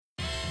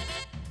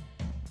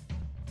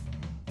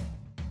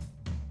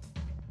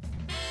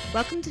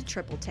Welcome to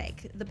Triple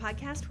Take, the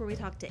podcast where we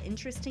talk to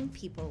interesting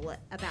people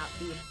about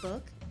the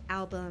book,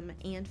 album,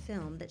 and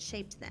film that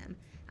shaped them.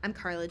 I'm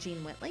Carla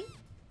Jean Whitley.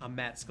 I'm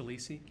Matt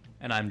Scalisi.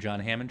 And I'm John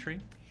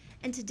Hammondtree.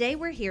 And today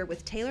we're here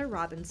with Taylor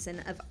Robinson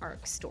of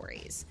ARC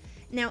Stories.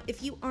 Now,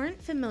 if you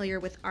aren't familiar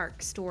with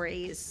ARC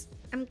Stories,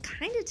 I'm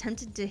kind of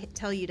tempted to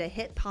tell you to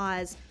hit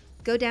pause,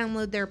 go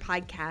download their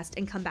podcast,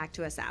 and come back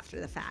to us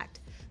after the fact.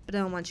 But I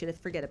don't want you to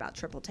forget about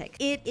Triple Take.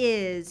 It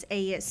is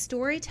a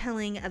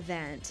storytelling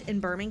event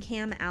in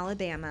Birmingham,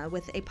 Alabama,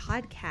 with a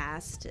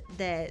podcast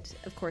that,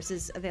 of course,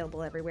 is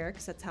available everywhere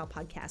because that's how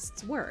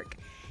podcasts work.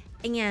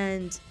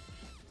 And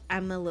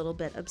I'm a little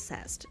bit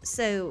obsessed.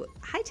 So,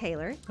 hi,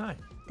 Taylor. Hi.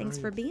 Thanks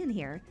for being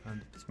here.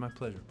 It's my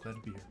pleasure. Glad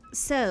to be here.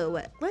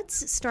 So,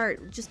 let's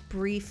start just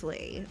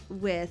briefly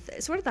with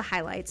sort of the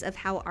highlights of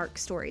how ARC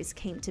Stories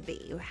came to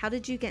be. How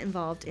did you get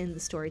involved in the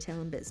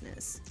storytelling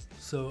business?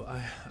 So,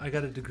 I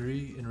got a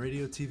degree in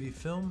radio, TV,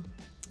 film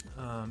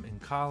in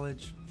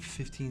college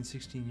 15,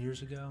 16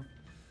 years ago.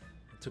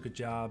 I took a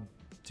job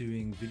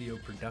doing video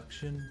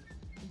production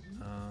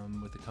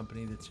with a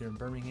company that's here in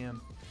Birmingham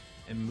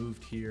and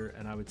moved here.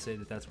 And I would say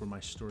that that's where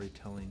my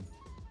storytelling,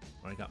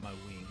 where I got my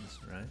wings,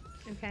 right?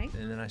 Okay.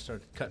 And then I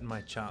started cutting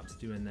my chops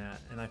doing that,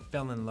 and I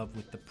fell in love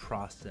with the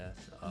process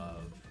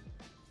of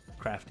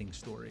crafting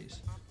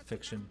stories,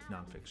 fiction,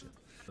 nonfiction.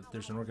 But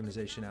there's an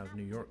organization out of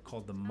New York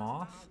called The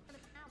Moth,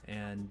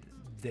 and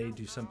they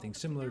do something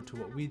similar to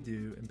what we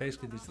do, and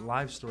basically this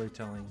live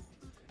storytelling,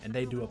 and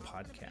they do a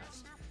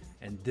podcast.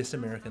 And This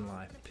American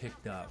Life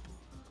picked up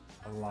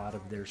a lot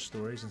of their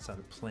stories and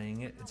started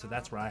playing it, and so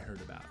that's where I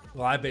heard about it.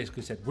 Well, I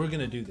basically said, we're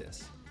gonna do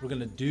this. We're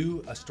gonna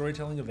do a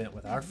storytelling event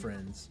with our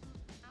friends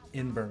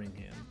in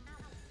Birmingham,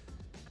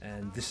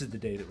 and this is the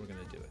day that we're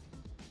gonna do it.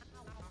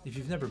 If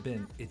you've never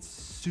been, it's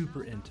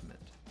super intimate.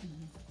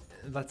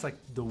 That's like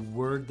the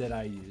word that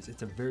I use.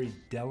 It's a very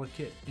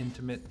delicate,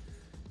 intimate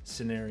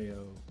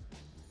scenario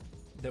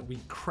that we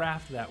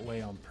craft that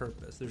way on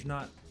purpose. There's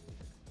not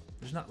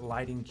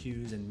lighting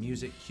cues and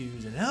music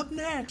cues and up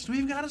next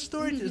we've got a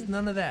story. There's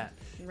none of that.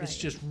 Right. It's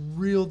just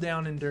real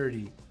down and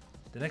dirty.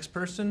 The next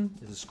person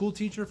is a school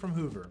teacher from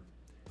Hoover,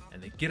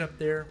 and they get up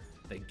there,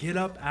 they get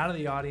up out of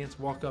the audience,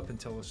 walk up and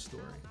tell a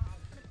story.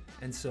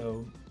 And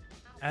so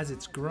as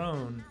it's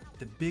grown,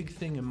 the big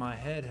thing in my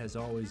head has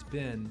always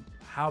been,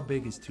 how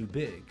big is too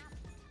big?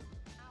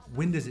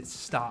 When does it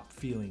stop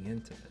feeling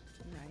intimate?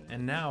 Right.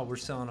 And now we're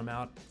selling them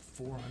out,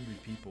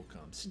 400 people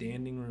come,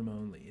 standing room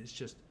only. It's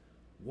just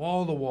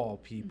wall-to-wall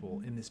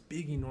people in this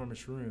big,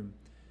 enormous room.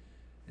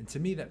 And to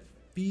me, that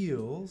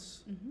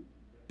feels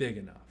big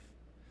enough.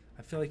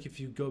 I feel like if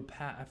we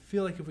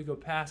go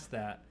past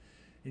that,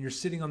 and you're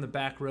sitting on the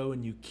back row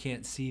and you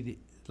can't see the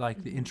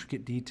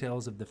intricate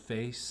details of the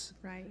face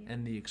Right.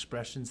 and the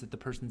expressions that the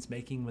person's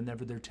making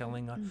whenever they're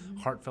telling a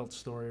heartfelt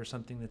story or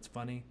something that's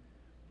funny,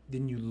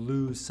 then you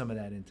lose some of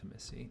that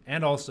intimacy.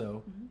 And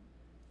also,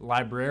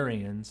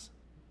 librarians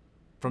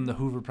from the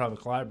Hoover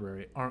Public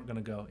Library aren't going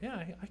to go, yeah,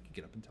 I could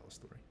get up and tell a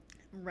story.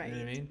 Right. You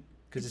know what I mean?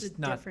 Because It's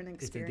a different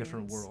experience. It's a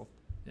different world.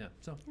 Yeah.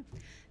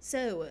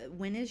 So,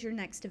 when is your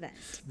next event?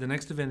 The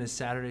next event is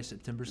Saturday,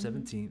 September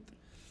 17th.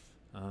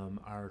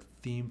 Our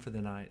theme for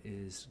the night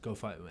is Go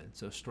Fight Win,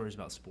 so stories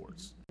about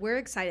sports. We're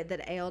excited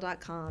that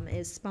AL.com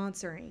is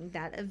sponsoring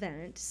that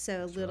event,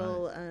 so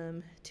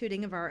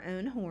tooting of our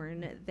own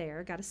horn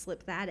there, got to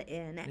slip that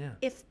in. Yeah.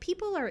 If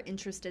people are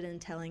interested in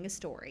telling a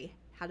story,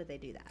 how do they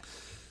do that?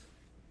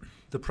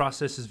 The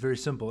process is very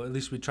simple. At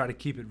least we try to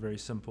keep it very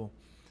simple.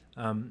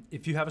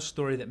 If you have a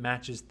story that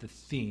matches the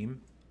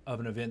theme of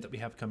an event that we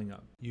have coming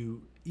up,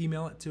 you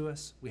email it to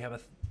us. We have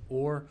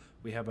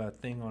a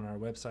thing on our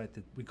website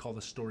that we call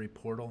the story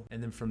portal.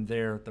 And then from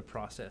there, the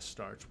process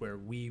starts where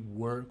we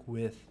work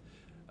with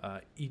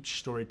each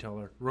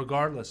storyteller,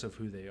 regardless of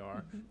who they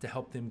are, to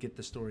help them get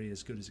the story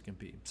as good as it can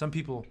be. Some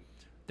people,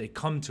 they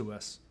come to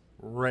us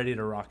ready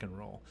to rock and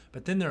roll.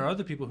 But then there are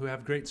other people who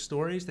have great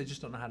stories. They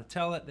just don't know how to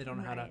tell it. They don't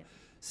know how to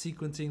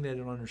sequencing. They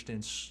don't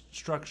understand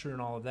structure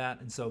and all of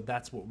that. And so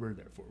that's what we're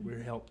there for.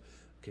 We're help.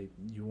 Okay,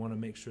 you want to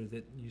make sure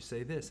that you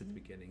say this at the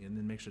beginning and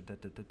then make sure that.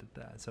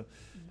 So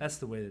that's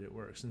the way that it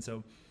works. And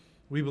so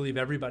we believe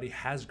everybody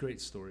has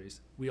great stories.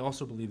 We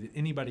also believe that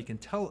anybody can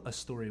tell a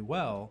story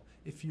well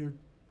if you're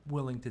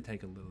willing to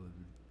take a little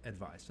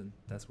advice, and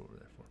that's what we're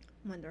there for.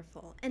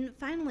 Wonderful. And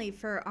finally,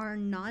 for our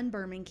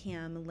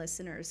non-Birmingham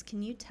listeners,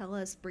 can you tell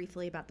us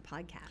briefly about the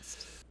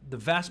podcast? The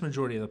vast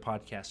majority of the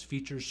podcast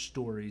features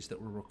stories that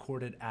were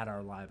recorded at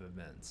our live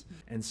events.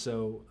 And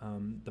so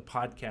the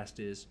podcast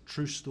is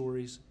True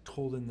Stories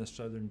Told in the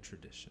Southern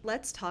Tradition.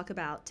 Let's talk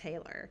about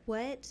Taylor.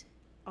 What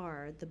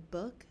are the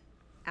book,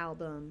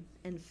 album,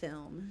 and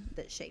film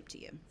that shaped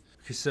you?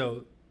 Okay,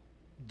 so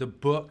the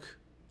book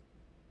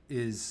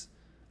is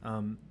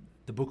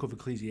the book of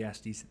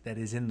Ecclesiastes that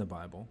is in the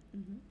Bible.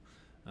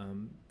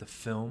 The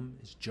film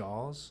is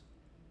Jaws,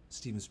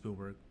 Steven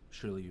Spielberg.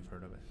 Surely you've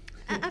heard of it.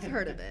 I've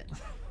heard of it.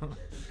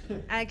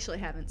 I actually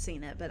haven't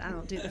seen it, but I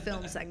don't do the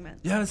film segment.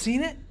 You haven't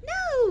seen it?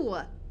 No!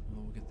 Well,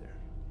 we'll get there.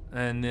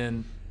 And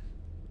then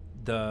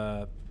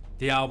the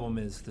The album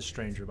is The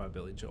Stranger by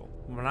Billy Joel.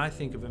 When I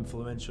think of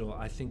influential,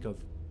 I think of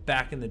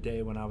back in the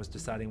day when I was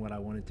deciding what I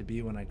wanted to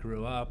be when I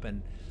grew up,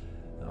 and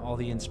all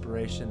the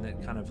inspiration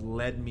that kind of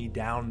led me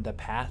down the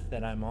path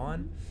that I'm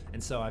on.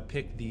 And so I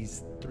picked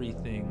these 3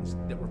 things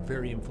that were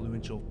very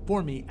influential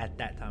for me at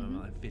that time in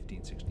my life,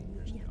 15, 16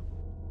 years ago.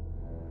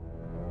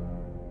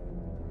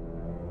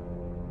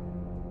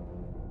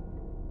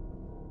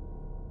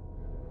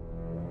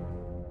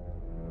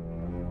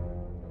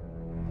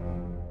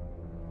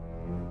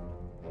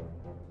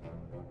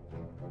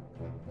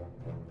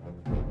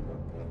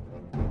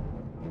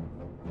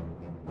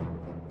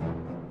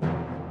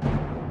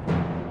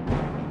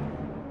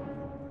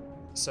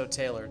 So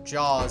Taylor,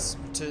 Jaws,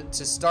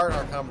 to start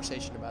our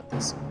conversation about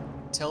this,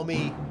 tell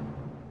me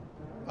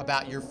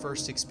about your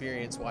first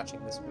experience watching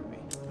this movie.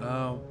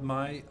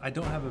 I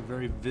don't have a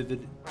very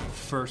vivid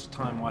first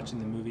time watching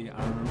the movie.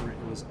 I remember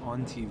it was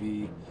on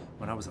TV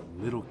when I was a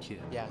little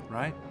kid, Yeah.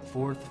 right?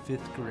 4th,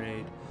 5th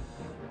grade.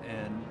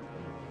 And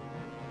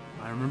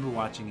I remember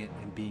watching it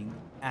and being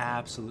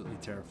absolutely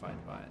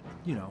terrified by it.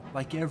 You know,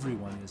 like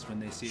everyone is when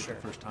they see it Sure.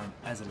 the first time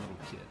as a little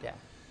kid. Yeah.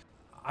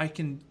 I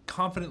can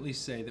confidently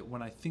say that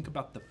when I think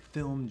about the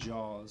film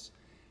Jaws,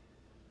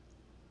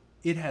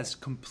 it has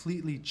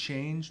completely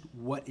changed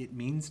what it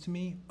means to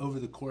me over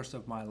the course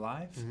of my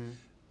life. Mm-hmm.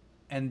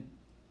 And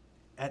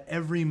at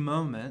every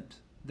moment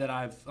that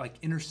I've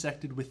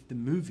intersected with the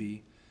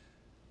movie,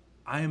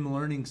 I am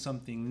learning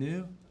something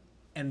new,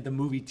 and the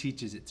movie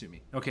teaches it to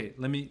me. Okay,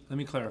 let me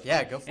clarify.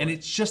 Yeah, go for it. And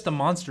it's just a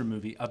monster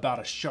movie about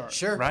a shark,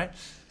 Sure. right?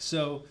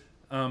 So,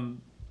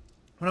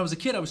 when I was a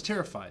kid, I was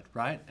terrified,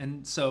 right?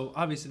 And so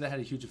obviously that had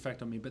a huge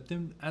effect on me. But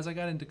then as I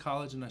got into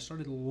college and I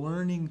started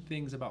learning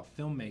things about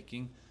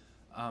filmmaking,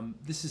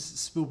 this is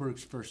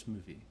Spielberg's first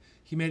movie.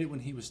 He made it when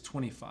he was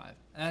 25.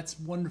 That's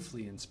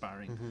wonderfully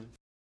inspiring. Mm-hmm.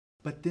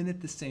 But then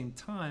at the same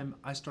time,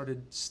 I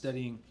started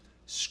studying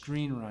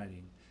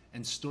screenwriting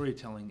and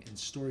storytelling and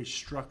story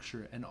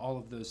structure and all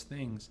of those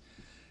things.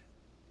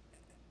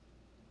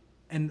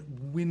 And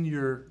when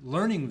you're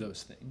learning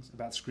those things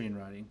about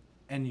screenwriting,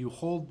 and you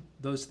hold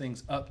those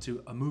things up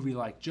to a movie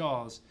like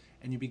Jaws,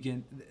 and you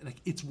begin,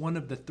 it's one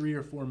of the 3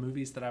 or 4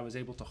 movies that I was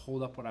able to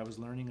hold up what I was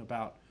learning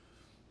about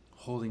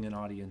holding an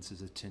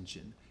audience's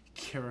attention,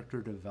 character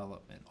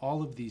development,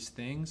 all of these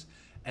things,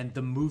 and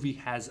the movie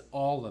has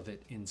all of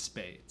it in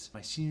spades.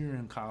 My senior year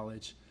in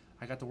college,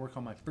 I got to work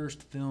on my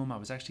first film. I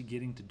was actually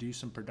getting to do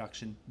some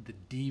production. The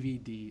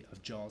DVD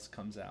of Jaws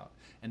comes out,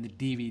 and the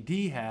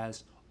DVD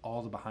has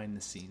all the behind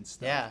the scenes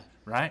stuff. Yeah.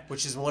 Right?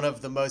 Which is one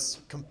of the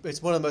most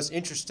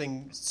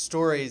interesting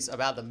stories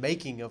about the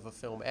making of a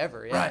film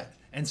ever. Yeah. Right.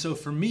 And so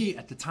for me,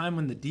 at the time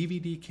when the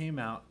DVD came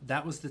out,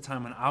 that was the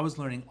time when I was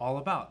learning all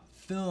about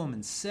film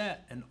and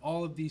set and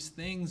all of these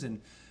things.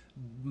 And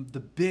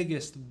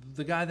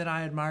the guy that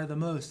I admire the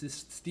most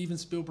is Steven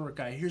Spielberg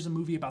guy. Here's a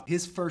movie about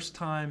his first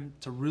time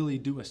to really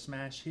do a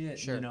smash hit.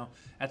 Sure. You know,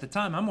 at the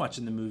time I'm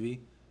watching the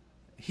movie,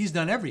 he's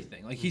done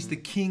everything. He's the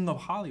king of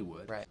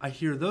Hollywood. Right. I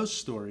hear those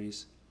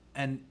stories,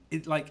 and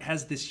it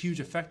has this huge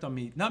effect on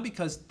me, not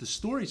because the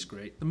story's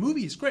great, the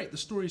movie is great, the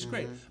story's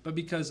great, but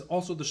because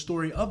also the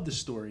story of the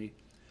story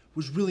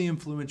was really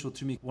influential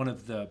to me. One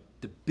of the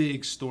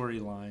big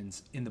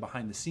storylines in the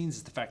behind the scenes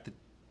is the fact that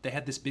they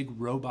had this big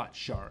robot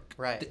shark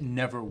that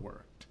never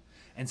worked.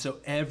 And so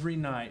every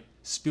night,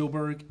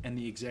 Spielberg and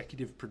the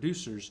executive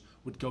producers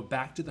would go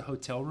back to the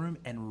hotel room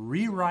and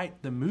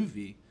rewrite the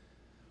movie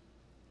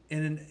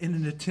in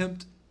an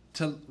attempt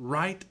to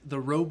write the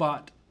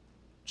robot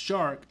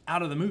shark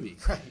out of the movie.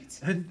 Right.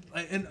 And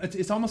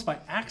it's almost by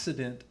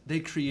accident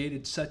they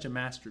created such a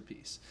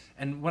masterpiece.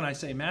 And when I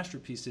say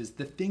masterpieces,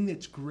 the thing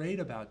that's great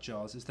about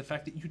Jaws is the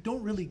fact that you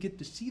don't really get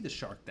to see the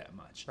shark that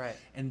much. Right.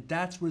 And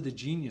that's where the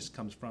genius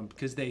comes from,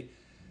 because they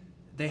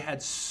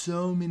had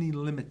so many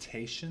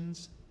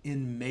limitations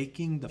in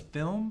making the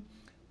film.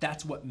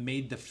 That's what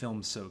made the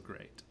film so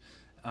great.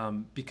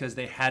 Because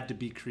they had to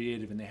be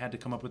creative and they had to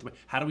come up with,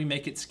 how do we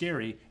make it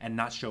scary and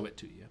not show it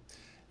to you?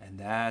 And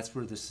that's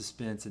where the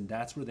suspense, and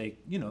that's where they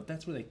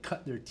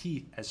cut their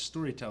teeth as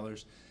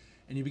storytellers.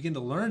 And you begin to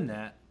learn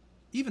that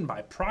even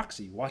by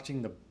proxy,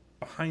 watching the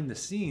behind the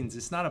scenes.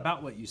 It's not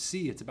about what you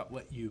see, it's about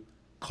what you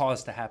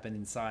cause to happen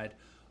inside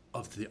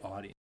of the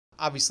audience.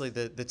 Obviously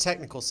the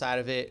technical side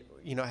of it,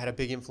 had a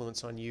big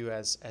influence on you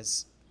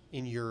as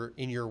in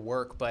your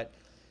work, but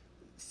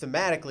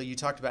thematically you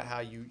talked about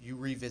how you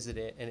revisit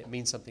it and it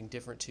means something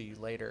different to you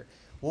later.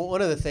 Well,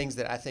 one of the things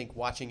that I think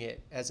watching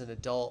it as an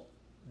adult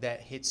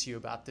that hits you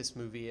about this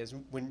movie is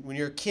when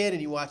you're a kid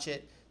and you watch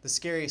it, the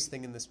scariest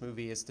thing in this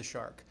movie is the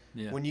shark.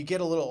 Yeah. When you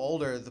get a little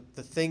older,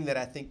 the thing that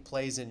I think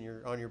plays on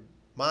your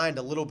mind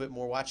a little bit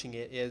more watching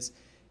it is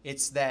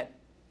it's that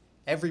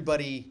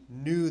everybody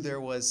knew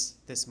there was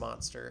this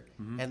monster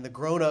and the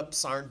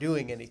grown-ups aren't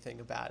doing anything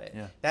about it.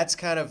 Yeah. That's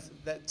kind of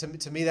that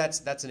to me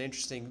that's an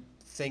interesting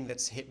thing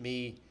that's hit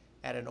me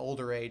at an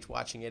older age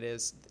watching it.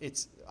 Is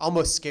it's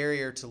almost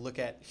scarier to look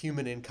at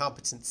human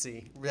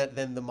incompetency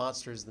than the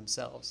monsters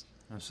themselves.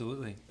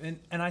 Absolutely. And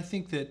I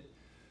think that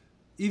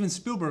even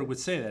Spielberg would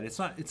say that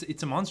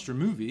it's a monster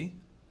movie,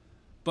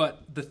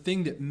 But the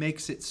thing that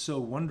makes it so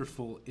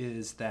wonderful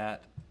is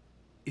that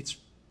it's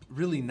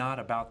really not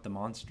about the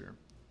monster,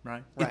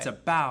 right? It's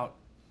about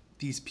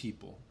these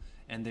people.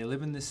 And they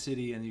live in this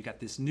city, and you got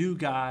this new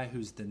guy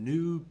who's the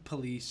new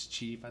police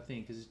chief, I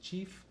think. Is it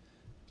chief?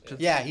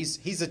 Yeah,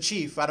 he's a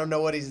chief. I don't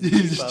know what he's the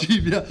He's chief of.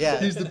 chief, yeah. Yeah.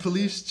 He's the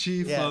police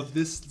chief Yeah. of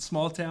this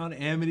small town,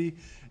 Amity.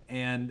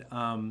 And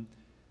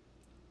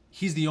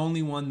he's the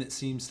only one that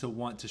seems to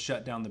want to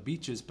shut down the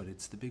beaches, but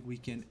it's the big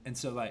weekend. And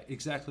so, like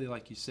exactly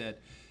like you said,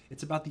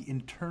 it's about the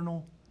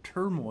internal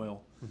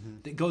turmoil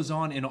that goes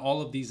on in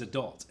all of these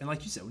adults. And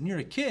like you said, when you're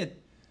a kid,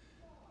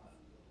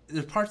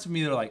 there's parts of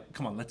me that are like,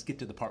 come on, let's get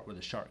to the part where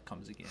the shark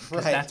comes again.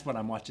 Because that's what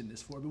I'm watching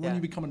this for. But when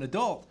you become an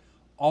adult,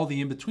 all the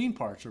in-between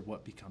parts are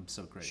what becomes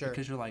so great. Sure.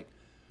 Because you're like,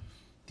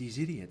 these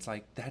idiots,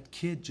 like that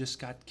kid just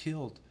got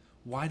killed.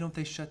 Why don't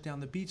they shut down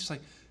the beach? It's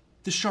like,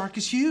 the shark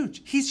is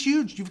huge. He's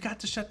huge. You've got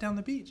to shut down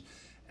the beach.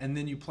 And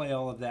then you play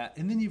all of that.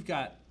 And then you've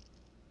got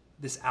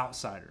this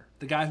outsider,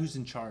 the guy who's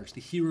in charge,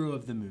 the hero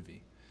of the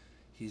movie.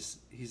 He's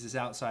this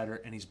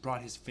outsider, and he's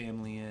brought his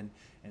family in,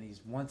 and he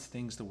wants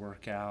things to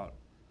work out.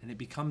 And it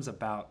becomes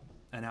about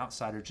an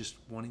outsider just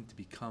wanting to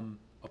become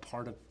a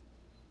part of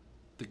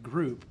the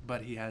group,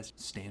 but he has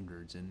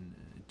standards and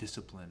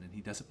discipline, and he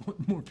doesn't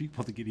want more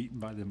people to get eaten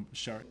by the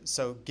shark.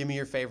 So give me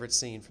your favorite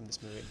scene from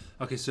this movie.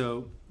 Okay,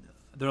 so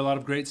there are a lot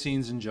of great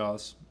scenes in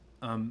Jaws,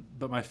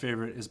 but my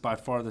favorite is by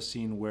far the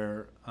scene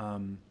where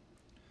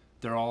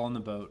they're all on the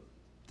boat,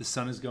 the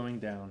sun is going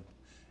down,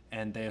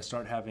 and they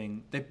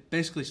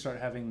basically start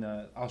having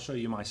the I'll show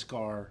you my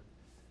scar,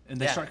 and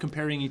they start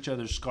comparing each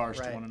other's scars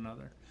to one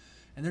another.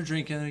 And they're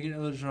drinking, they're getting a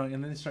little drunk,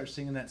 and then they start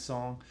singing that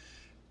song.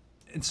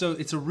 And so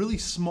it's a really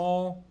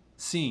small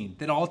scene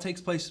that all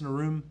takes place in a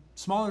room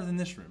smaller than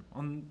this room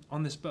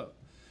on this boat.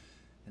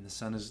 And the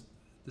sun is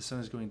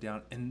going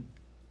down, and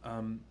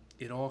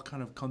it all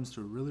kind of comes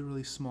to a really,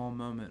 really small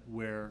moment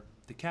where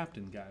the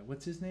captain guy,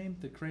 what's his name?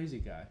 The crazy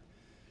guy,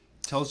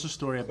 tells the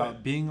story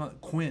about being on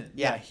Quint.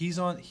 Yeah. He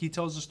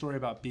tells the story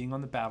about being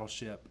on the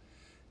battleship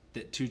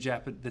that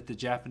the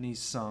Japanese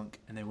sunk,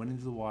 and they went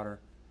into the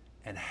water,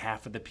 and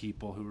half of the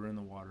people who were in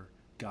the water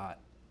got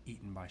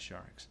eaten by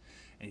sharks.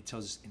 And he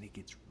tells us, and it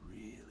gets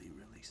really,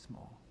 really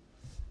small.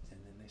 And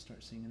then they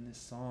start singing this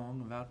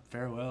song about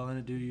farewell and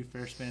adieu, you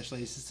fair Spanish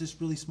ladies. It's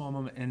this really small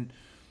moment. And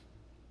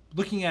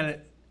looking at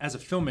it as a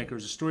filmmaker,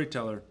 as a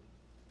storyteller,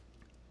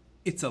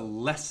 it's a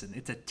lesson.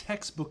 It's a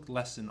textbook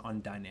lesson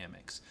on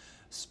dynamics.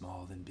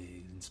 Small than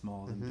big and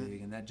small than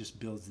big. And that just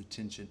builds the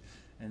tension.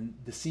 And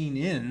the scene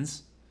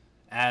ends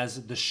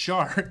as the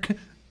shark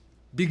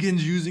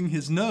begins using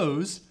his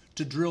nose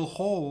to drill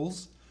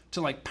holes,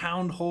 to like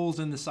pound holes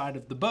in the side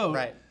of the boat.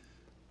 Right.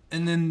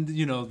 And then,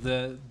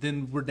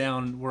 then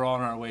we're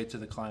on our way to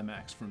the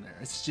climax from there.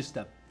 It's just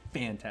a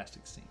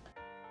fantastic scene.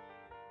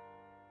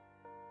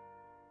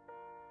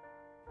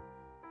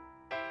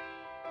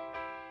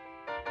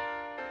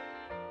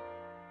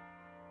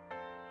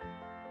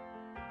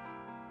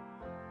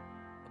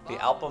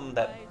 The album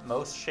that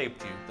most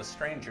shaped you, The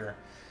Stranger,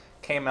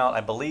 came out,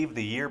 I believe,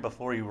 the year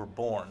before you were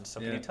born.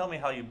 So can you tell me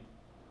how you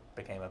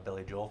became a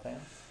Billy Joel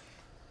fan?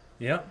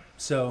 Yeah.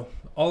 So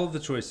all of the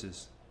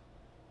choices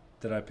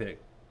that I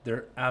picked,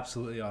 they're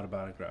absolutely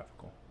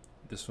autobiographical.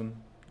 This one,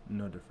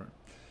 no different.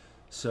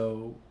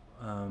 So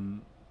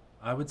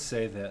I would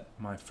say that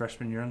my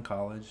freshman year in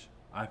college,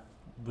 my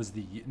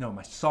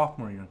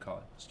sophomore year in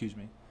college,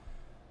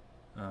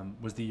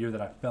 was the year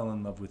that I fell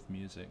in love with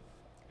music.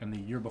 And the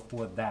year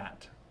before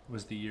that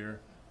was the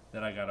year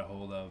that I got a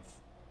hold of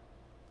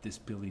this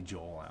Billy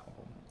Joel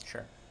album.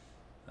 Sure.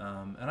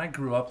 And I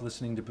grew up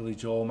listening to Billy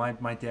Joel.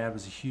 My dad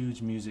was a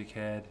huge music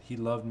head. He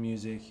loved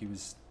music.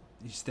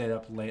 He stayed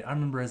up late. I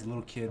remember as a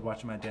little kid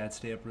watching my dad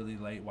stay up really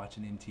late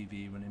watching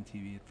MTV when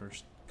MTV had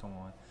first come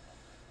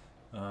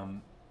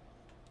on.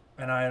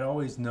 And I had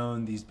always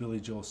known these Billy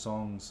Joel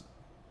songs,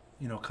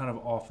 kind of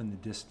off in the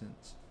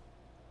distance.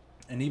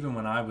 And even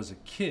when I was a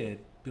kid,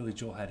 Billy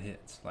Joel had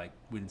hits like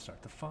 "We Didn't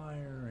Start the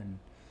Fire" and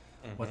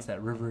what's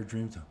that, "River of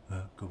Dreams,"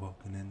 go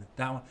walking in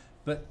that one.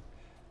 But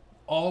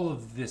all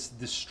of this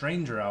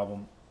Stranger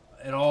album,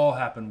 it all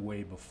happened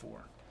way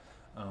before.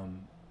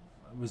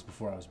 It was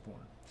before I was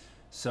born.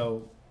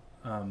 So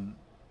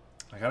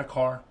I got a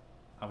car.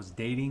 I was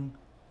dating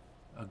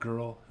a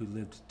girl who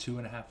lived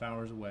 2.5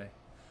 hours away,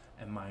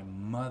 and my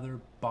mother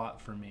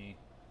bought for me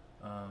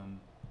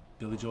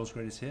Billy Joel's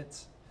Greatest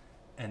Hits,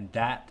 and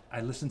that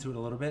I listened to it a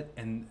little bit,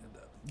 and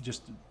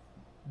just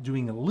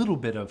doing a little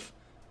bit of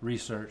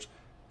research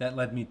that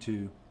led me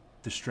to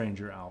the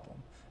Stranger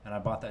album, and I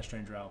bought that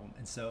Stranger album.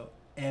 And so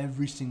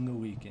every single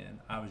weekend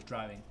I was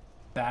driving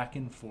back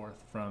and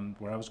forth from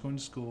where I was going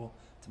to school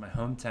to my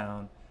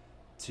hometown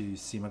to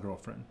see my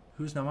girlfriend,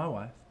 who's now my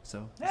wife,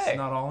 so it's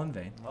not all in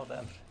vain. Well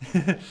done.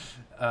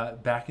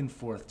 Back and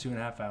forth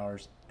 2.5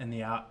 hours, and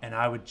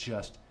I would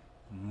just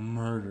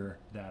murder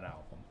that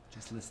album,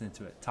 just listening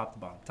to it top to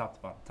bottom,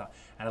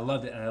 and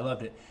I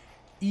loved it.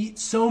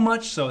 So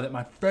much so that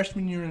my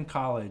freshman year in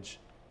college,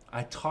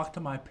 I talked to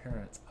my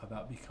parents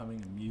about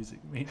becoming a music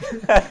major.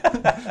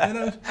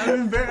 And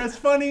I'm embarrassed. It's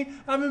funny.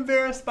 I'm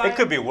embarrassed by it. It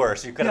could be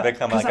worse. You could have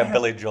become like a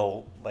Billy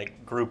Joel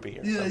like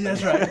groupie or something. Yeah,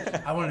 that's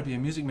right. I wanted to be a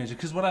music major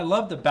because what I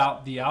loved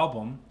about the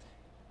album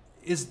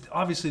is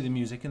obviously the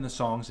music and the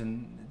songs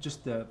and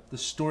just the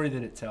story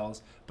that it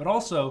tells, but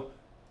also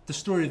the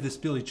story of this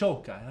Billy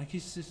Joel guy. Like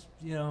he's just,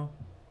 you know,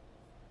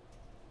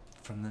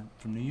 from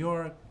New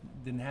York,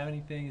 didn't have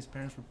anything. His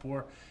parents were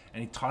poor,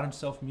 and he taught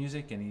himself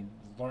music, and he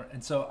learned.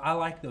 And so I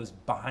like those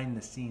behind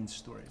the scenes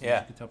stories.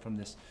 Yeah, you can tell from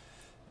this,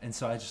 and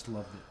so I just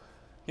loved it.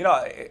 You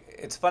know,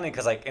 it's funny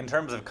because like in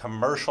terms of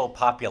commercial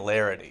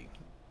popularity,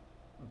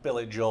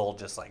 Billy Joel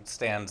just like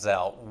stands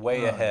out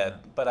way ahead.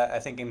 Yeah. But I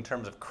think in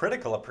terms of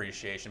critical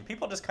appreciation,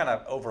 people just kind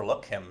of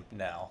overlook him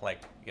now.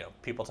 Like, you know,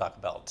 people talk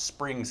about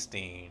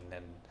Springsteen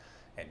and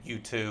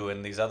U2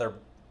 and these other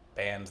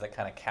bands that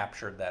kind of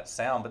captured that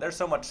sound. But there's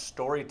so much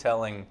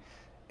storytelling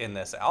in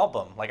this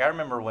album. Like I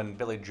remember when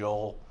Billy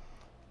Joel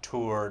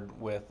toured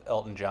with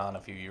Elton John a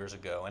few years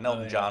ago, and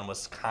Elton John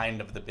was kind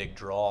of the big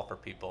draw for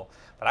people.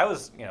 But I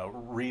was, you know,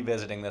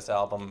 revisiting this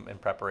album in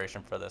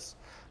preparation for this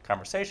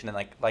conversation,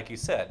 and like you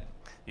said,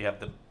 you have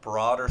the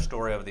broader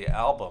story of the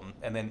album,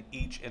 and then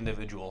each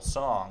individual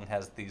song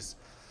has these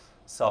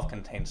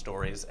self-contained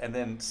stories, and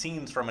then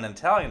Scenes from an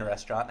Italian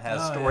Restaurant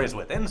has stories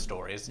within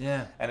stories.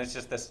 Yeah. And it's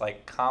just this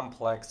like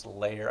complex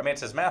layer. I mean,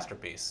 it's his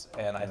masterpiece,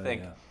 and I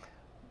think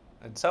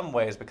in some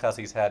ways, because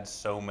he's had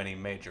so many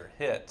major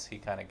hits, he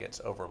kind of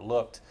gets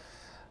overlooked.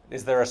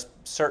 Is there a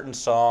certain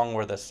song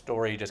where the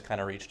story just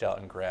kind of reached out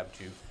and grabbed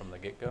you from the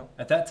get-go?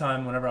 At that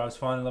time, whenever I was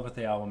falling in love with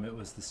the album, it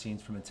was the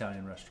Scenes from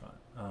Italian Restaurant.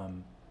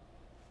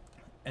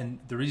 And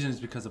the reason is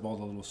because of all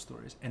the little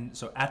stories. And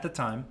so at the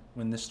time,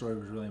 when this story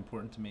was really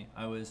important to me,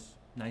 I was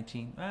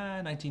 19,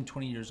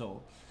 20 years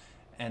old.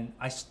 And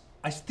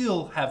I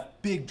still have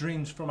big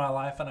dreams for my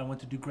life, and I want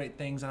to do great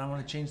things, and I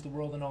want to change the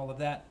world and all of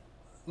that,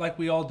 like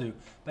we all do.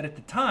 But at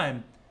the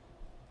time,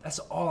 that's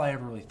all I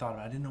ever really thought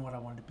about. I didn't know what I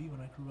wanted to be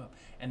when I grew up.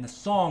 And the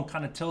song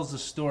kind of tells the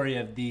story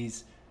of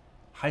these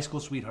high school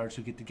sweethearts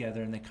who get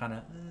together, and they kind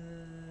of,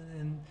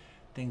 and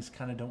things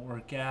kind of don't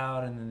work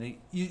out, and then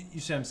you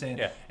see what I'm saying?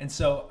 Yeah. And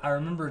so I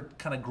remember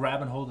kind of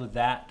grabbing hold of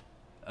that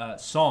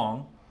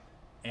song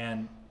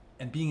and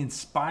being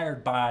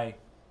inspired by,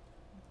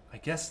 I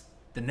guess,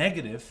 the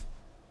negative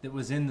that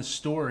was in the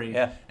story,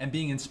 and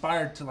being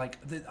inspired to like,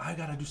 I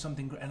gotta do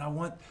something great, and I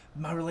want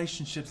my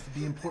relationships to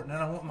be important,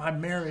 and I want my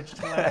marriage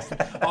to last,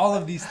 all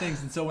of these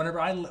things. And so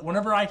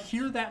whenever I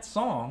hear that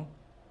song,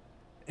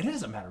 it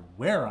doesn't matter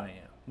where I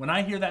am. When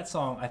I hear that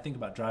song, I think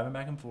about driving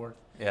back and forth,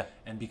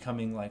 and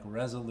becoming like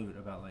resolute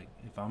about like,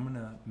 if I'm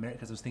gonna marry,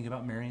 because I was thinking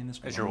about marrying this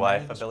girl. Is your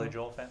wife a Billy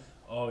Joel fan?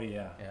 Oh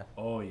yeah.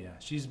 Oh yeah,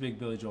 she's a big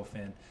Billy Joel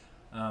fan.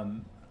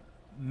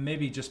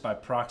 Maybe just by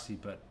proxy,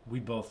 but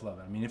we both love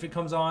it. I mean, if it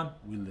comes on,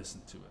 we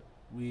listen to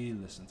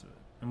it.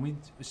 And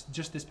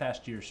just this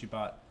past year, she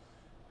bought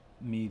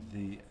me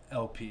the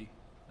LP,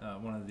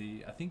 one of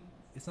the, I think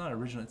it's not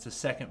original, it's a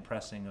second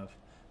pressing of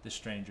The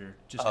Stranger,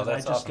 just because I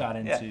just awesome. Got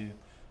into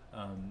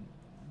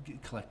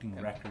collecting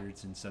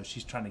records, and so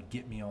she's trying to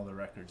get me all the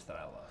records that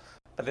I love.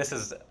 But this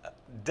is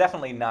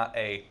definitely not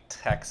a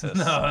Texas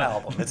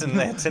album. It's in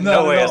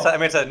no way. I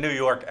mean, it's a New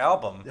York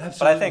album. Absolutely.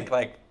 But I think,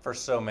 like, for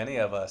so many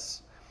of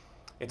us,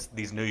 it's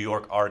these New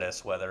York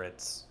artists, whether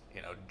it's,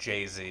 you know,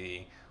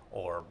 Jay-Z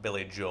or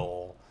Billy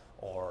Joel,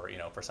 or, you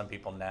know, for some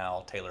people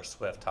now, Taylor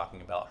Swift,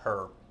 talking about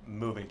her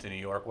moving to New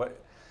York. What,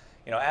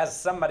 you know, as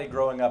somebody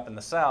growing up in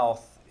the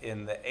South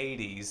in the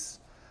 80s,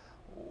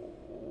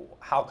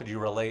 how could you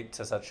relate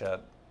to such a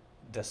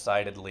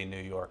decidedly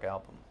New York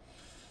album?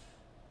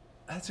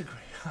 That's a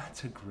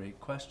great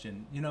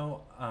question. You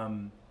know,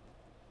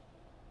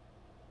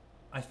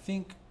 I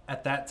think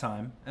at that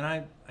time, and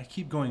I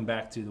keep going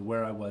back to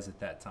where I was at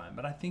that time,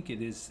 but I think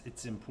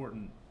it's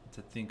important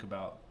to think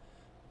about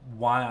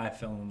why I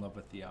fell in love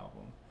with the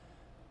album.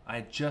 I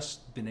had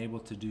just been able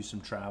to do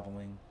some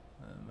traveling.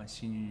 My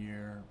senior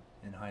year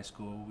in high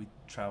school, we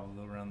traveled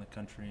around the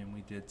country, and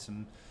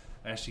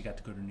I actually got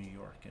to go to New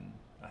York, and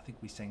I think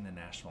we sang the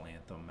national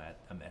anthem at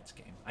a Mets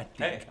game. I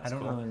think. I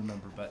don't really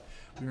remember, but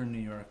we were in New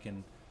York,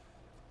 and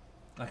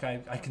like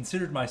I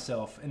considered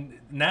myself, and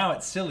now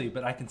it's silly,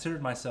 but I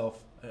considered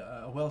myself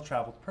a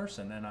well-traveled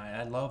person, and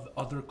I love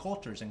other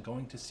cultures and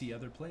going to see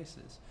other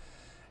places.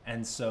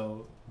 And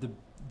so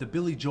the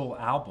Billy Joel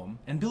album,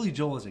 and Billy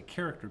Joel as a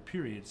character,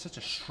 period, such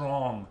a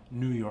strong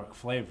New York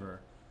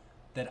flavor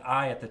that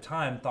I, at the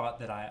time, thought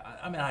that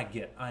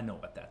I know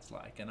what that's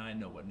like, and I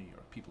know what New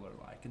York people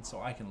are like, and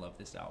so I can love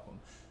this album.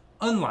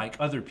 Unlike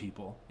other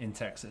people in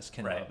Texas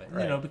can love it,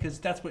 you know, because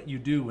that's what you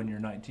do when you're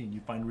 19. You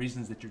find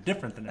reasons that you're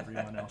different than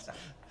everyone else.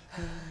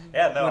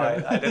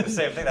 I did the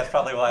same thing. That's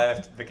probably why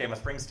I became a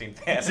Springsteen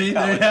fan. See,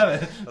 there you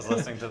have it. I was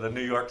listening to the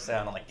New York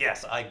sound. I'm like,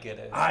 yes, I get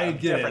it. I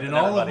get it. And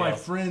all of my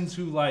friends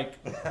who like,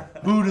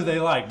 who do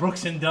they like?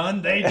 Brooks and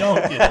Dunn? They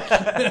don't get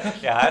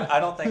it. I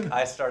don't think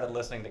I started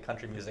listening to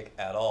country music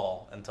at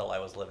all until I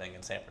was living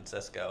in San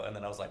Francisco. And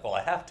then I was like, well,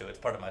 I have to. It's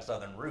part of my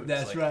Southern roots.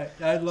 That's right.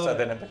 I love it. So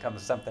then it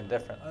becomes something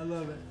different. I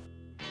love it.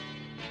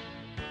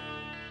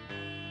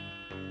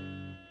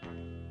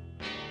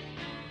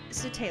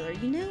 So Taylor,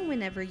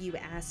 whenever you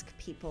ask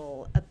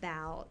people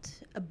about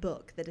a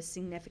book that is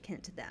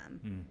significant to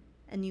them,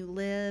 and you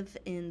live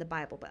in the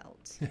Bible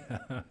Belt,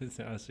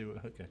 I see.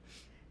 Okay.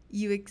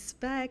 you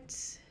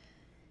expect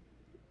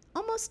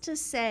almost to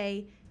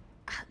say,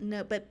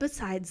 no, but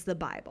besides the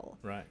Bible.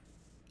 Right.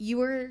 You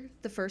were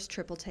the first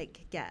Triple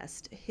Take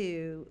guest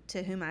to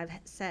whom I've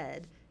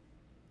said,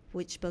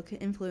 which book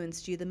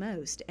influenced you the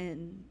most?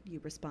 And you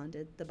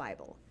responded, the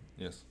Bible.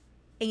 Yes.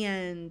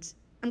 And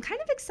I'm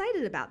kind of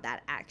excited about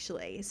that,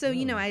 actually. So,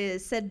 I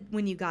said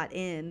when you got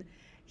in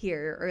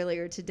here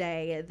earlier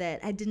today that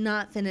I did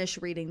not finish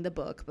reading the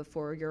book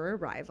before your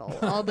arrival.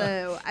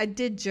 Although I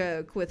did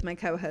joke with my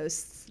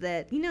co-hosts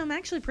that, I'm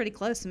actually pretty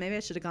close, so maybe I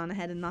should have gone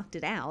ahead and knocked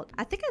it out.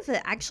 I think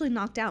I've actually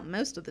knocked out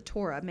most of the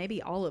Torah,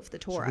 maybe all of the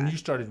Torah. So when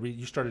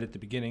you started at the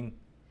beginning,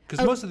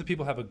 because most of the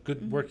people have a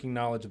good working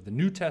knowledge of the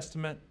New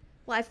Testament.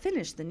 Well, I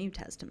finished the New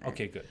Testament.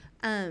 Okay, good.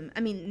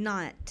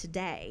 Not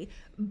today,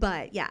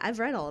 but yeah, I've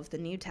read all of the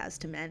New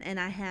Testament, and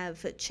I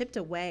have chipped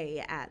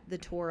away at the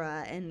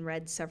Torah and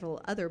read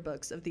several other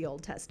books of the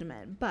Old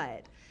Testament.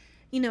 But,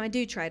 I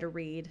do try to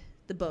read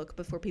the book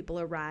before people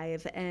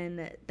arrive,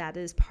 and that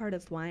is part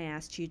of why I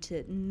asked you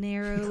to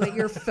narrow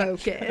your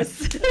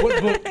focus.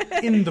 What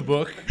book in the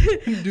book?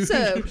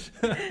 So,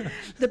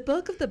 the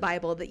book of the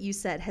Bible that you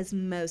said has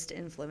most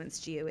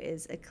influenced you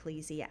is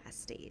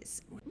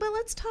Ecclesiastes. But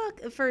let's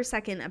talk for a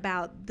second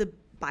about the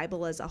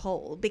Bible as a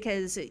whole,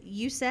 because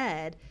you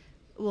said,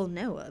 well,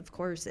 no, of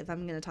course, if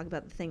I'm going to talk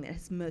about the thing that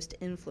has most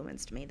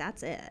influenced me,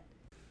 that's it.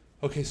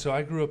 Okay, so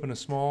I grew up in a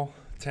small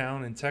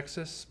town in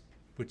Texas,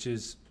 which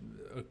is,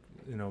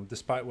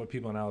 despite what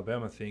people in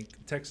Alabama think,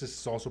 Texas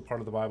is also part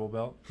of the Bible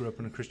Belt. Grew up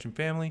in a Christian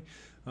family,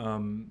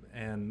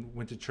 and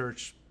went to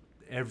church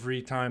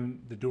every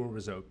time the door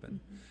was open.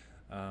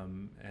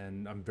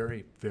 And I'm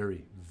very,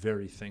 very,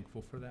 very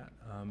thankful for that.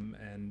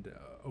 And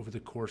over the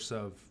course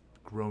of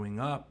growing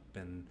up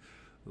and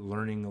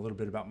learning a little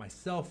bit about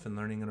myself and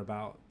learning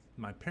about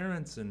my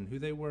parents and who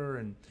they were,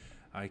 and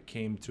I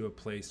came to a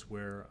place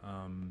where,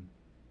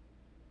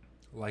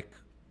 like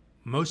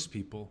most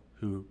people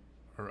who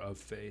are of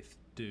faith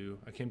do,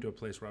 I came to a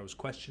place where I was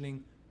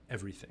questioning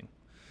everything.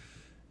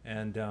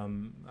 And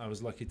I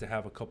was lucky to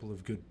have a couple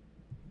of good,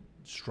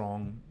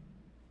 strong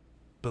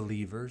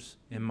believers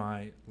in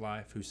my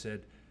life who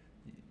said,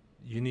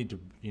 you need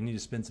to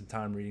spend some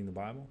time reading the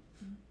Bible,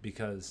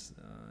 because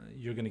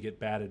you're going to get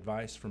bad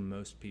advice from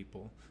most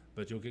people,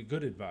 but you'll get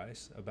good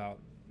advice about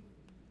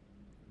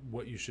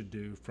what you should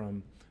do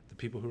from the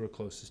people who are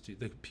closest to you,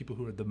 the people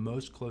who are the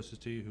most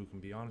closest to you, who can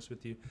be honest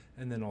with you,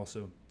 and then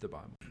also the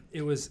Bible.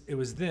 It was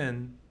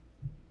then,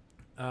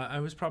 I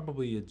was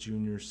probably a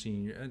junior,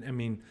 senior, and I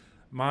mean,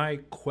 my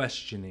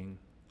questioning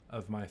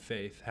of my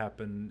faith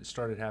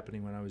started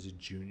happening when I was a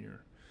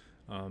junior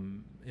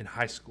in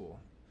high school.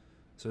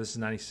 So this is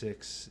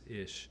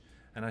 96-ish.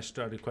 And I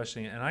started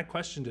questioning it. And I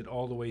questioned it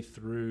all the way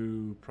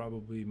through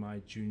probably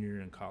my junior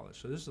year in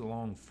college. So this is a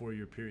long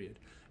 4-year period.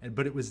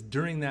 But it was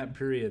during that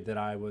period that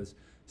I was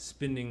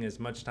spending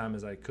as much time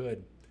as I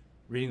could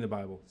reading the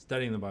Bible,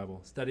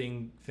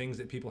 studying things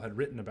that people had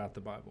written about the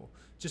Bible,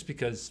 just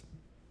because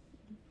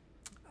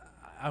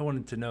I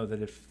wanted to know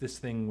that if this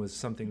thing was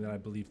something that I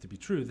believed to be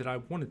true, that I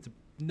wanted to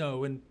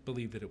know and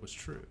believe that it was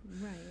true.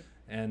 Right.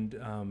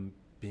 And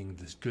being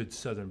this good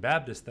Southern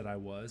Baptist that I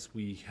was,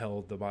 we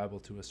held the Bible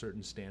to a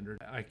certain standard.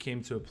 I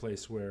came to a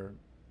place where,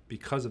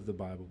 because of the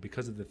Bible,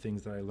 because of the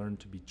things that I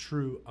learned to be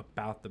true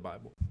about the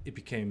Bible, it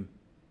became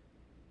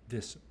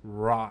this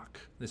rock,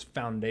 this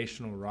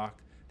foundational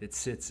rock that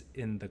sits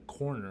in the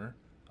corner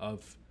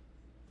of,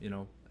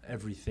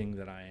 everything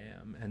that I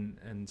am.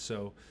 And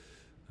so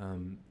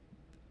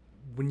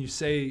when you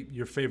say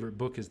your favorite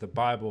book is the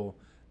Bible,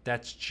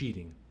 that's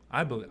cheating.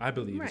 I believe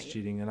right. It's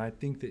cheating, and I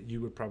think that you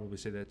would probably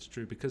say that's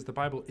true, because the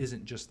Bible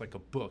isn't just like a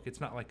book.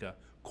 It's not like a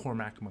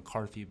Cormac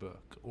McCarthy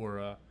book or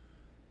a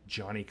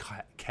Johnny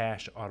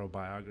Cash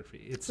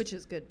autobiography. Which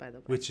is good, by the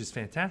way. Which is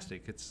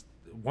fantastic. It's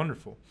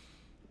wonderful.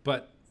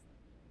 But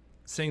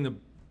saying the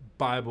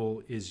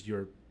Bible is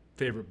your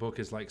favorite book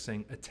is like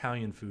saying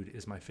Italian food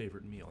is my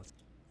favorite meal.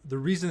 The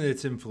reason that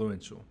it's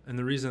influential, and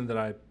the reason that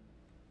I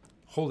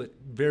hold it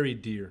very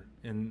dear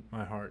in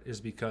my heart,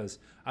 is because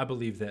I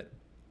believe that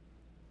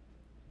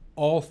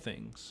all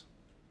things,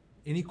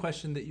 any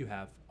question that you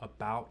have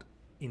about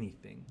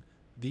anything,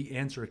 the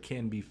answer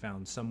can be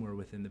found somewhere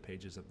within the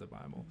pages of the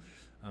Bible.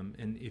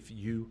 And if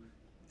you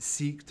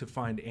seek to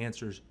find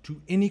answers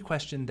to any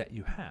question that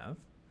you have,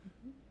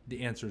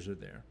 the answers are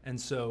there. And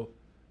so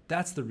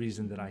that's the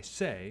reason that I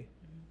say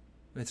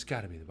it's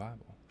got to be the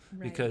Bible.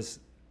 Right. Because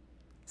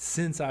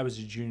since I was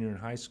a junior in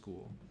high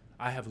school,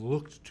 I have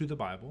looked to the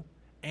Bible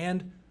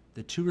and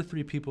the 2 or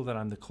 3 people that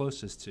I'm the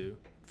closest to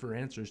for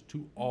answers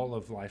to all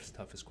of life's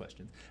toughest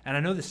questions. And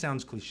I know this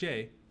sounds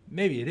cliche,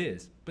 maybe it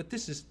is, but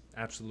this is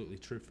absolutely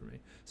true for me.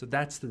 So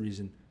that's the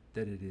reason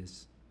that it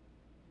is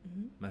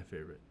my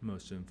favorite,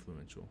 most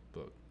influential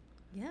book.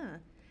 Yeah.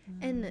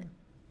 And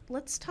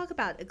let's talk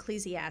about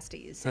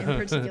Ecclesiastes in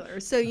particular.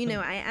 So,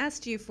 I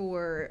asked you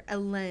for a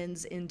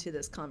lens into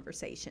this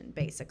conversation,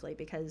 basically,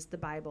 because the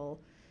Bible,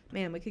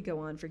 man, we could go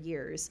on for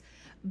years.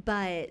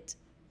 But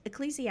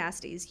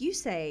Ecclesiastes, you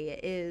say,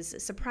 is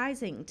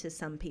surprising to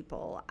some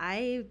people.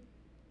 I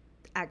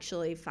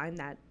actually find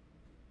that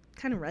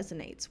kind of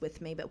resonates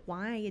with me, but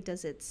why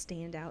does it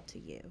stand out to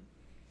you?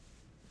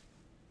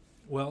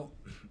 Well,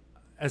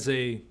 as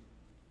a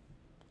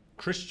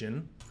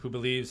Christian who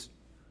believes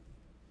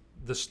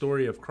the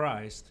story of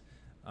Christ,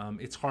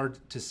 it's hard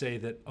to say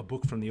that a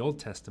book from the Old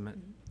Testament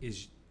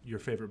is your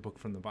favorite book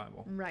from the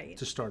Bible. Right.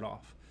 To start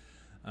off.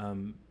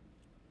 The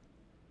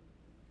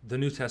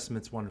New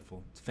Testament's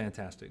wonderful. It's a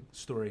fantastic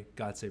story,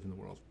 God saving the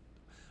world.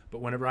 But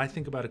whenever I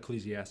think about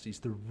Ecclesiastes,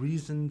 the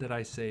reason that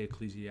I say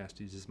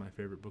Ecclesiastes is my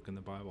favorite book in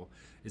the Bible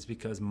is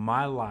because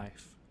my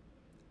life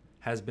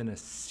has been a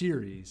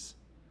series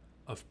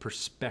of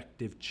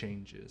perspective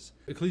changes.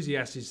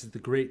 Ecclesiastes is the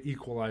great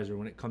equalizer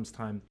when it comes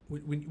time,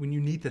 when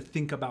you need to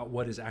think about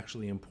what is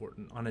actually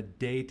important on a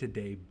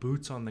day-to-day,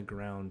 boots on the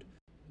ground,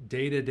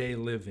 day-to-day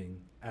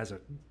living as a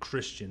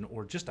Christian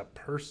or just a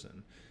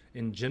person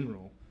in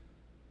general.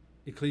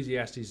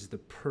 Ecclesiastes is the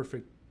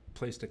perfect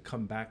place to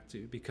come back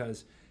to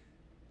because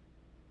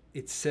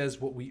it says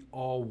what we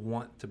all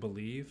want to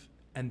believe,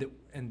 and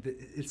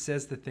it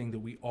says the thing that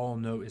we all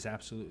know is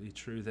absolutely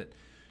true, that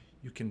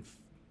you can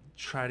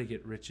try to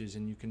get riches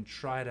and you can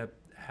try to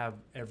have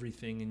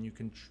everything and you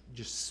can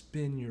just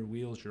spin your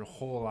wheels your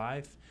whole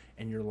life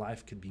and your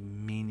life could be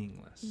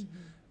meaningless. Mm-hmm.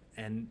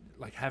 And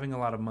like having a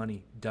lot of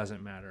money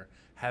doesn't matter.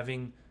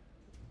 Having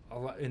a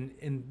lot,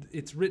 and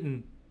it's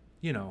written,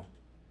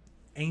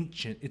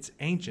 it's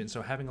ancient,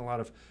 so having a lot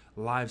of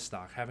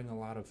livestock, having a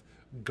lot of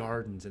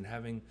gardens, and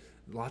having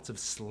lots of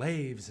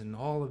slaves and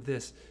all of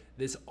this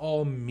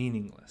all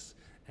meaningless.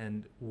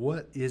 And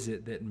what is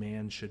it that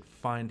man should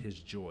find his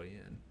joy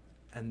in?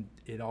 And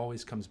it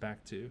always comes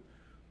back to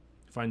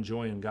find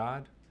joy in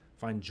God,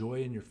 find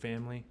joy in your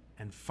family,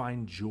 and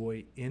find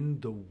joy in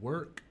the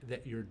work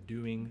that you're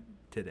doing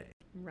today.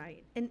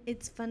 Right. And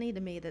it's funny to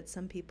me that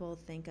some people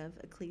think of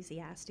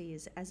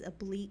Ecclesiastes as a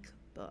bleak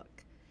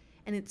book.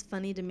 And it's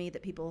funny to me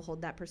that people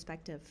hold that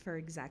perspective for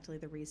exactly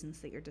the reasons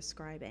that you're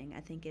describing.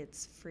 I think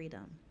it's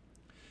freedom.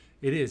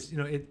 It is.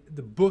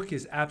 The book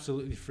is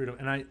absolutely freedom.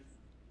 And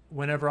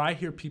whenever I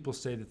hear people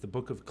say that the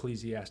book of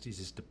Ecclesiastes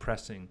is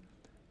depressing,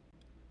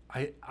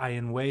 I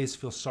in ways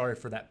feel sorry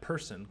for that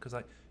person because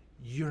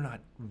you're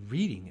not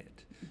reading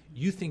it.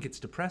 You think it's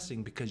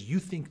depressing because you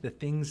think the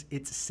things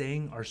it's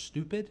saying are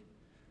stupid,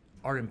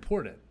 are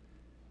important.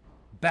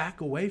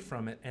 Back away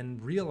from it and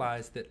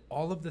realize that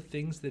all of the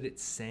things that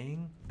it's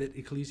saying, that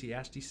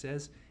Ecclesiastes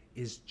says,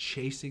 is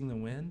chasing the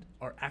wind,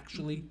 are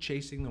actually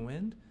chasing the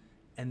wind,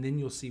 and then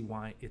you'll see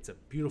why it's a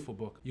beautiful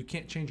book. You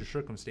can't change your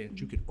circumstance.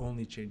 You can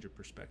only change your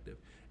perspective.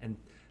 And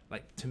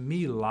to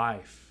me,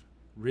 life,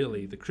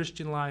 really, the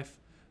Christian life,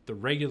 the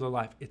regular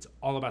life, it's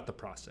all about the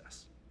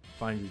process.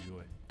 Find your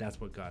joy. That's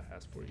what God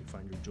has for you.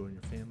 Find your joy in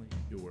your family,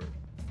 your work,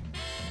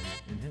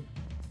 and in Him.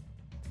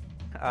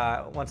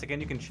 Once again,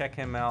 you can check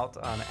him out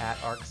on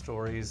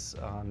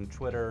 @ArkStories on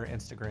Twitter,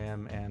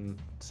 Instagram, and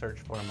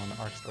search for him on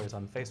Ark Stories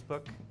on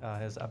Facebook.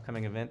 His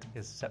upcoming event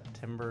is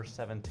September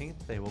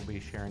 17th. They will be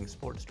sharing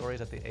sports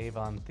stories at the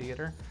Avon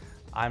Theater.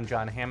 I'm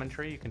John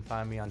Hammontree. You can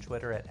find me on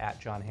Twitter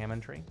at John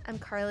Hammontree. I'm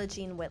Carla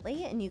Jean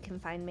Whitley, and you can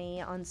find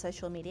me on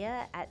social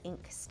media at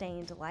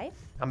InkStainedLife.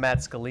 I'm Matt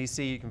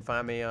Scalisi. You can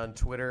find me on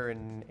Twitter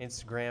and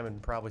Instagram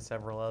and probably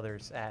several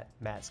others at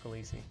Matt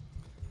Scalisi.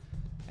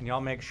 And y'all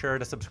make sure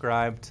to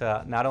subscribe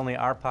to not only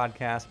our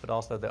podcast, but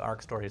also the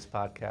Ark Stories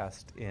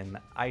podcast in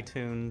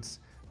iTunes,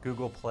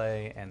 Google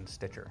Play, and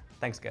Stitcher.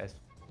 Thanks, guys.